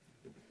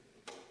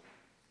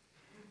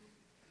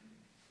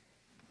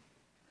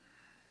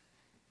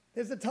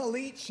There's a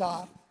talit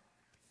shop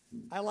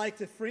I like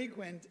to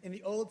frequent in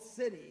the old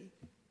city,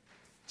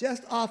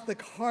 just off the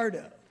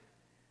Cardo,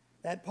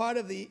 that part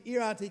of the Ir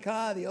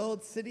Atikah, the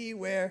old city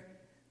where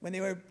when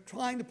they were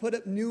trying to put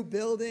up new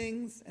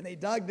buildings and they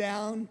dug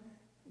down,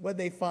 what'd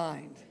they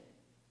find?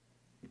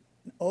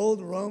 An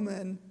old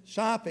Roman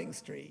shopping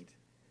street.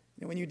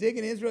 And when you dig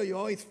in Israel, you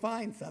always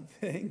find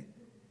something.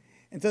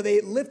 And so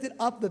they lifted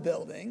up the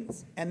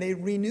buildings and they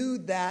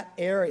renewed that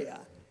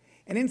area.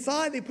 And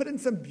inside they put in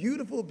some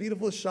beautiful,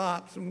 beautiful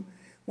shops. And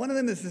one of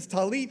them is this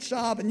talit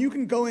shop, and you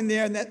can go in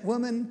there and that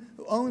woman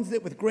who owns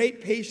it with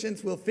great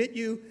patience will fit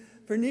you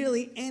for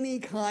nearly any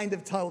kind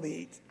of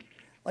talit.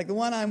 Like the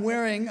one I'm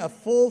wearing, a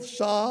full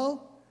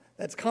shawl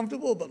that's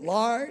comfortable but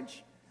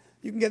large.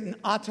 You can get an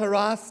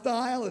atara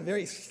style, a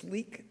very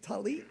sleek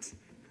talit.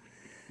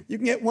 You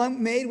can get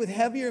one made with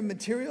heavier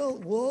material,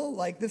 wool,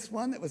 like this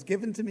one that was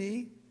given to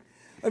me.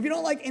 Or if you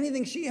don't like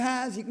anything she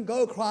has, you can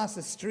go across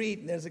the street,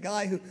 and there's a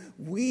guy who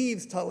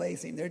weaves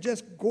talesim. They're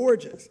just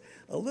gorgeous,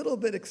 a little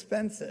bit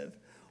expensive.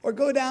 Or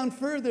go down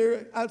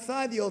further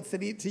outside the old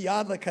city to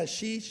Yad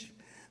LaKashish,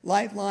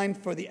 Lifeline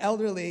for the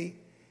elderly,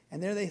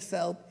 and there they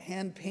sell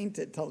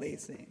hand-painted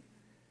talesim.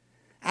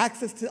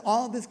 Access to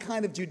all this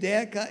kind of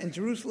Judaica in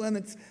Jerusalem,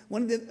 it's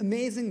one of the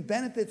amazing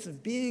benefits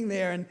of being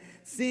there and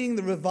seeing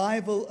the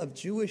revival of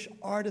Jewish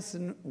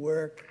artisan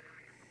work.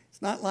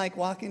 It's not like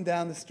walking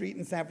down the street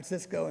in San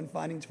Francisco and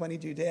finding 20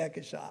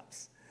 Judaica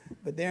shops.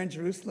 But there in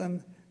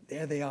Jerusalem,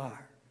 there they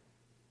are.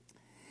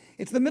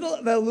 It's the middle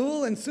of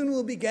Elul, and soon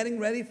we'll be getting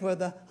ready for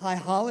the high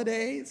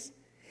holidays.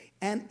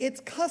 And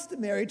it's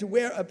customary to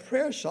wear a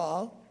prayer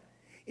shawl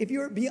if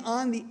you're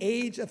beyond the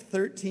age of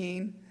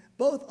 13,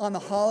 both on the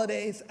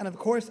holidays and, of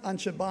course, on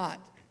Shabbat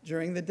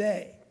during the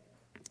day.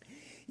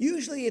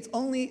 Usually it's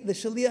only the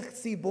Shaliach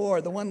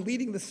Tzibor, the one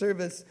leading the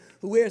service,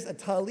 who wears a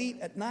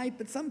talit at night,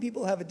 but some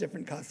people have a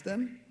different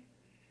custom.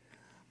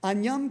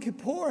 On Yom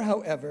Kippur,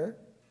 however,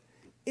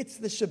 it's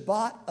the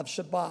Shabbat of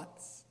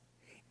Shabbats.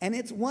 And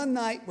it's one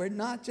night where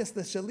not just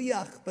the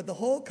Shaliach, but the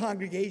whole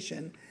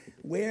congregation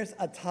wears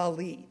a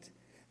talit,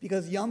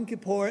 because Yom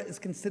Kippur is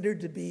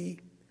considered to be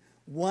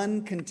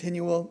one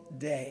continual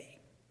day.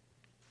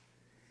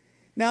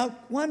 Now,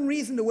 one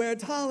reason to wear a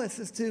talis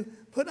is to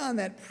put on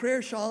that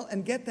prayer shawl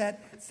and get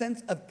that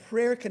sense of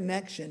prayer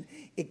connection.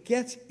 It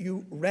gets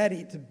you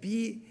ready to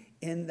be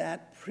in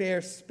that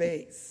prayer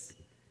space.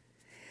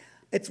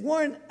 It's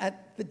worn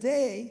at the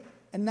day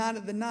and not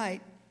at the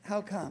night.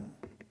 How come?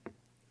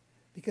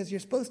 Because you're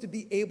supposed to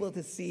be able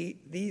to see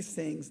these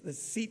things, the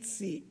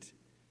tzitzit,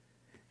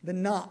 the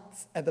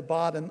knots at the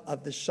bottom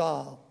of the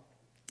shawl.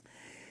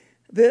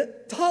 The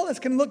talis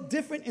can look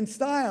different in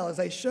style, as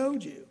I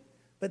showed you.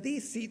 But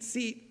these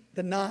tzitzit,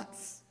 the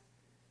knots,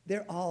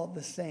 they're all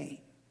the same.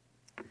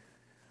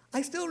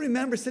 I still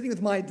remember sitting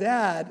with my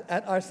dad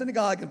at our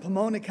synagogue in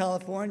Pomona,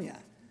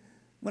 California.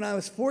 When I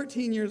was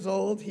 14 years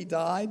old, he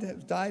died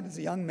as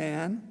a young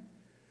man.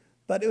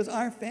 But it was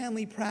our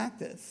family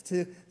practice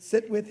to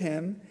sit with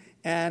him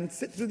and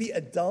sit through the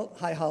adult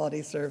high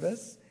holiday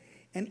service.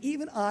 And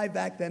even I,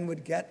 back then,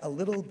 would get a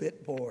little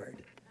bit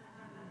bored.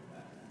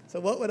 So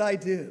what would I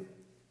do?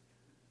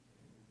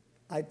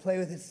 I'd play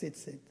with his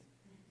tzitzit.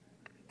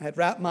 I'd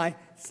wrap my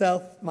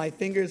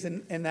fingers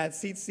in that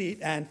tzitzit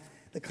and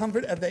the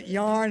comfort of that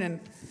yarn and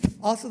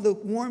also the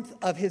warmth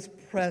of his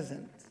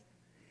presence.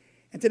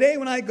 And today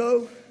when I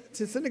go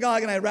to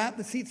synagogue and I wrap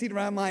the tzitzit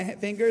around my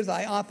fingers,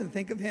 I often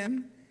think of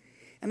him.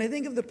 And I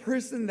think of the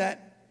person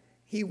that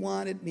he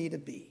wanted me to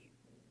be.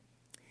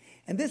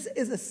 And this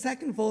is a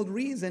secondfold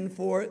reason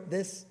for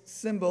this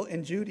symbol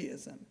in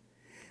Judaism.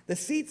 The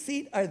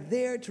tzitzit are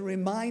there to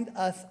remind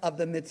us of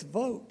the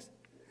mitzvot,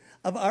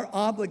 of our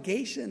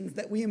obligations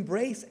that we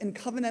embrace in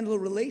covenantal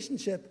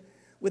relationship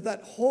with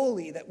that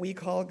holy that we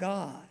call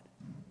God.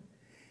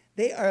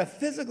 They are a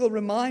physical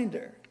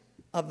reminder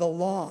of the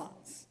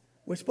laws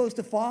we're supposed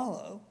to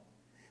follow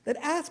that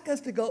ask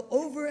us to go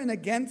over and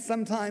against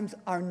sometimes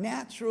our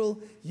natural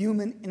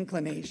human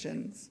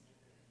inclinations.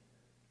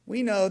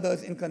 We know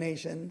those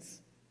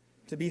inclinations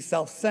to be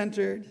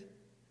self-centered,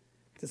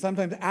 to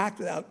sometimes act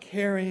without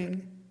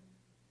caring.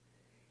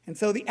 And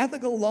so the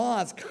ethical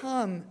laws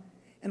come,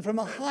 and from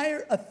a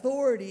higher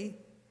authority,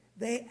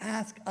 they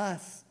ask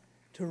us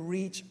to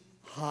reach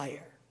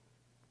higher.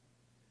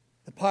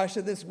 The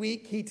parsha this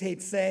week, Ki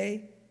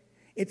Teitzei,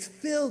 it's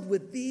filled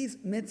with these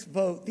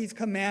mitzvot, these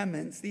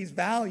commandments, these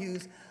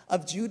values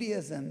of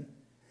Judaism.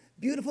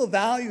 Beautiful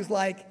values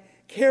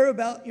like care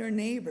about your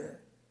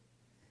neighbor,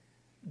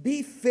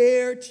 be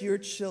fair to your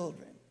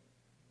children.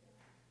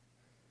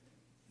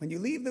 When you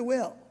leave the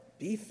will,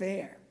 be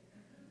fair.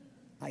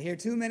 I hear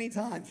too many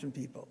times from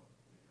people.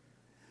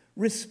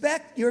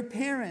 Respect your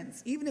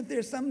parents, even if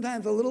they're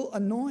sometimes a little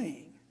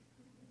annoying.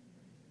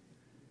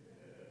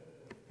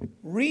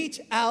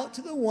 Reach out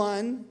to the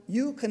one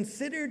you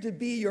consider to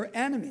be your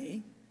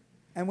enemy,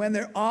 and when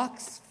their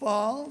ox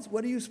falls,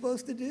 what are you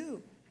supposed to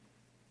do?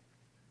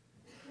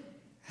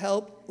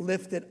 Help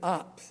lift it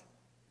up.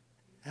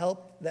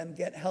 Help them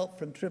get help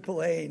from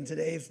AAA in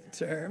today's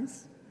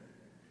terms.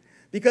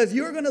 because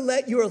you're going to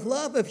let your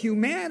love of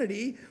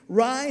humanity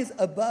rise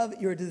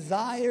above your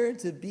desire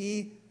to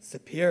be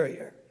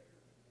superior.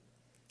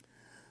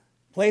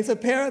 Place a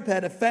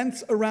parapet, a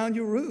fence around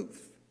your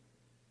roof.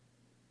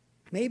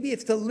 Maybe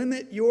it's to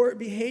limit your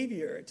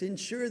behavior, to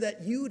ensure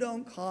that you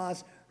don't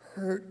cause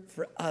hurt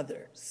for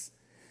others.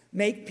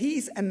 Make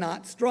peace and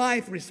not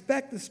strife.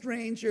 Respect the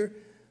stranger.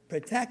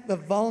 Protect the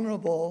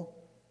vulnerable.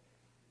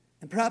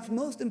 And perhaps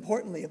most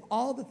importantly, of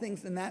all the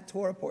things in that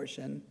Torah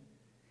portion,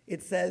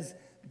 it says,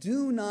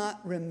 do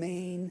not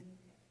remain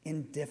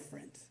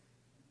indifferent.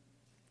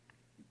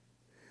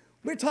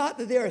 We're taught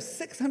that there are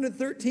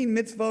 613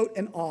 mitzvot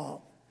in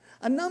all,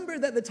 a number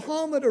that the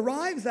Talmud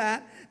arrives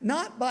at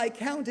not by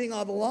counting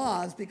all the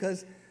laws,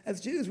 because as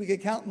Jews we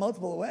could count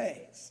multiple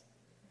ways,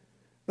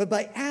 but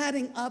by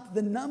adding up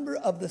the number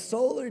of the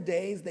solar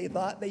days they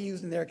thought they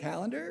used in their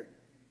calendar,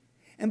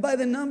 and by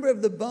the number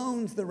of the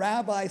bones the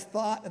rabbis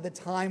thought at the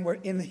time were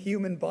in the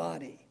human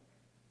body.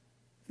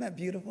 Isn't that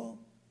beautiful?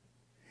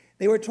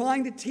 They were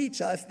trying to teach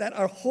us that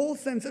our whole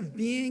sense of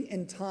being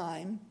and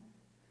time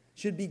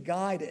should be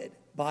guided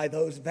by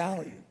those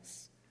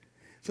values.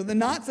 So the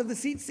knots of the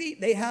tzitzit,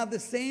 they have the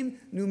same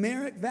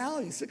numeric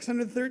value,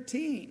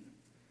 613.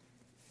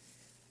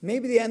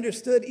 Maybe they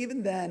understood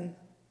even then,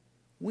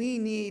 we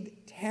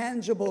need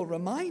tangible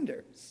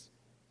reminders.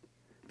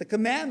 The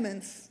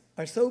commandments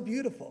are so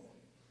beautiful,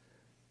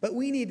 but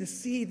we need to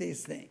see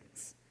these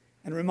things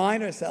and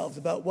remind ourselves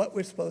about what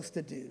we're supposed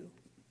to do.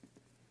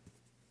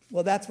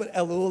 Well, that's what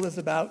Elul is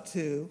about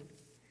too.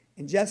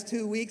 In just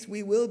 2 weeks,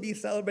 we will be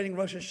celebrating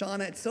Rosh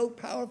Hashanah. It's so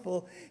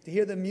powerful to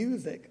hear the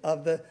music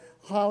of the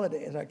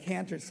holiday, as our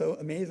cantor so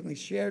amazingly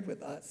shared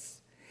with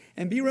us.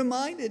 And be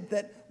reminded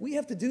that we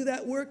have to do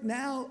that work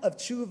now of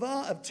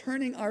tshuva, of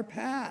turning our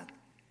path.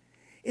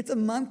 It's a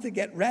month to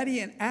get ready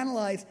and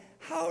analyze,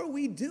 how are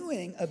we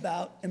doing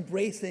about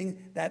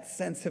embracing that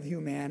sense of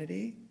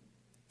humanity?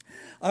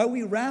 Are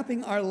we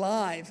wrapping our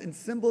lives in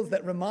symbols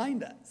that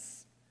remind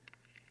us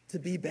to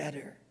be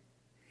better?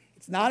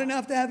 It's not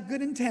enough to have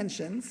good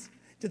intentions,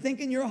 to think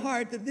in your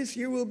heart that this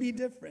year will be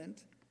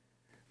different.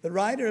 The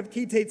writer of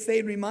Kitei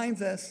Tzed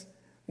reminds us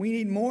we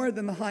need more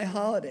than the high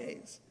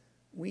holidays.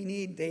 We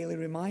need daily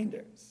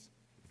reminders.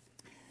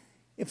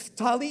 If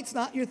talit's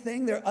not your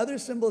thing, there are other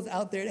symbols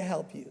out there to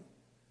help you.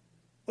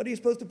 What are you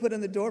supposed to put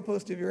on the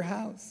doorpost of your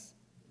house?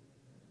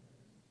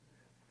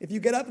 If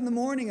you get up in the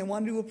morning and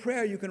want to do a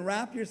prayer, you can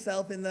wrap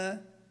yourself in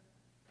the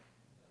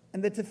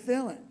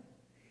tefillin.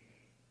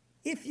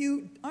 If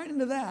you aren't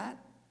into that,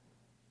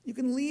 you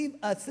can leave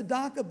a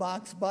tzedakah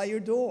box by your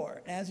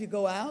door. As you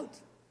go out,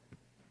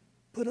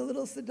 put a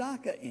little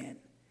tzedakah in.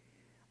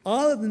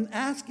 All of them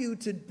ask you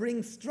to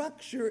bring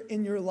structure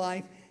in your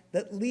life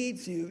that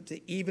leads you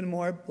to even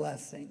more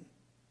blessing.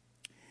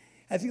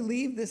 As you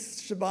leave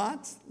this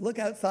Shabbat, look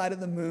outside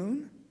of the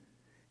moon.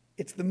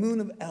 It's the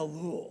moon of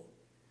Elul.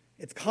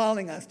 It's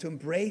calling us to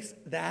embrace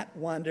that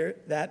wonder,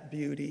 that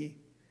beauty.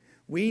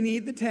 We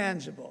need the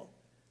tangible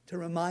to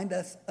remind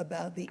us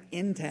about the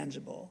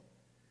intangible.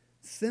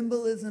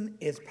 Symbolism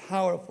is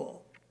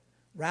powerful.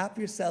 Wrap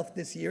yourself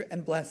this year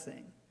in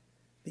blessing.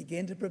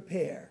 Begin to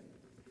prepare.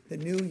 The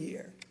new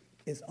year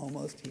is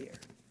almost here.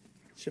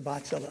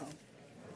 Shabbat Shalom.